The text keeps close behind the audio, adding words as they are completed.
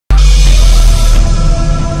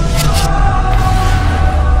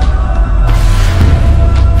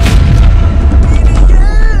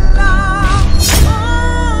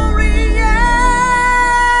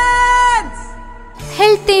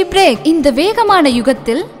Break. இந்த வேகமான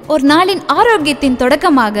யுகத்தில் ஒரு நாளின் ஆரோக்கியத்தின்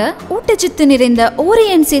தொடக்கமாக ஊட்டச்சத்து நிறைந்த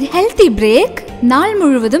ஓரியன்ஸின் ஹெல்தி பிரேக் நாள்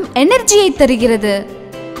முழுவதும் எனர்ஜியை தருகிறது.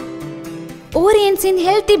 ஓரியன்ஸின்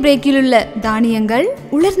ஹெல்தி பிரேக்கில் உள்ள தானியங்கள்,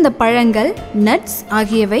 உலர்ந்த பழங்கள், நட்ஸ்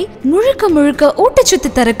ஆகியவை முழுக்க ஊட்டச்சத்து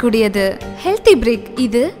தரக்கூடியது. ஹெல்தி பிரேக்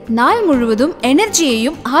இது நாள் முழுவதும்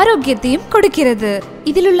எனர்ஜியையும் ஆரோக்கியத்தையும் கொடுக்கிறது.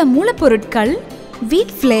 இதில் உள்ள மூலப்பொருட்கள்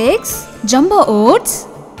வீட் flakes, jumbo oats,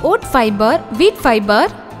 vote fibre, வீட்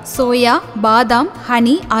ஃபைபர், சோயா, பாதாம்,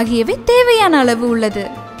 ஹனி ஆகியவை தேவையான அளவு உள்ளது.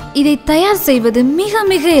 இதை தயார் செய்வது மிக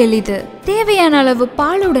எளிது. தேவையான அளவு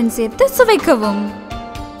பாலுடன் சேர்த்து சுவைக்கவும்.